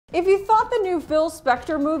If you thought the new Phil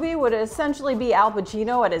Spector movie would essentially be Al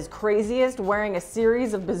Pacino at his craziest wearing a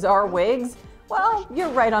series of bizarre wigs, well, you're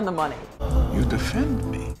right on the money. You defend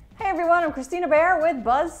me. Hey everyone, I'm Kristina Behr with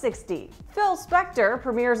Buzz 60. Phil Spector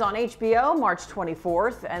premieres on HBO March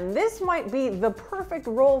 24th, and this might be the perfect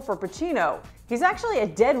role for Pacino. He's actually a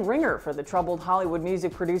dead ringer for the troubled Hollywood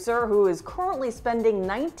music producer who is currently spending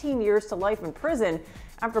 19 years to life in prison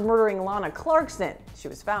after murdering Lana Clarkson. She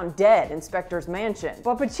was found dead in Spector's mansion.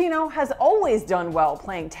 But Pacino has always done well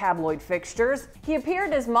playing tabloid fixtures. He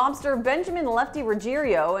appeared as mobster Benjamin Lefty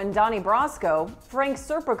Ruggiero in Donnie Brasco, Frank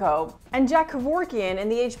Serpico, and Jack Kevorkian in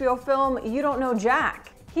the HBO film You Don't Know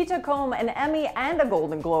Jack. He took home an Emmy and a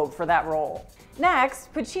Golden Globe for that role.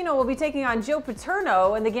 Next, Pacino will be taking on Joe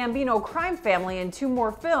Paterno and the Gambino crime family in 2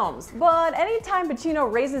 more films. But anytime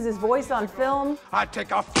Pacino raises his voice on film, I'd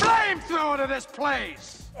take a flamethrower to this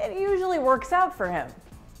place! It usually works out for him.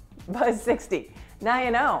 Buzz 60. Now you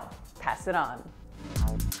know. Pass it on.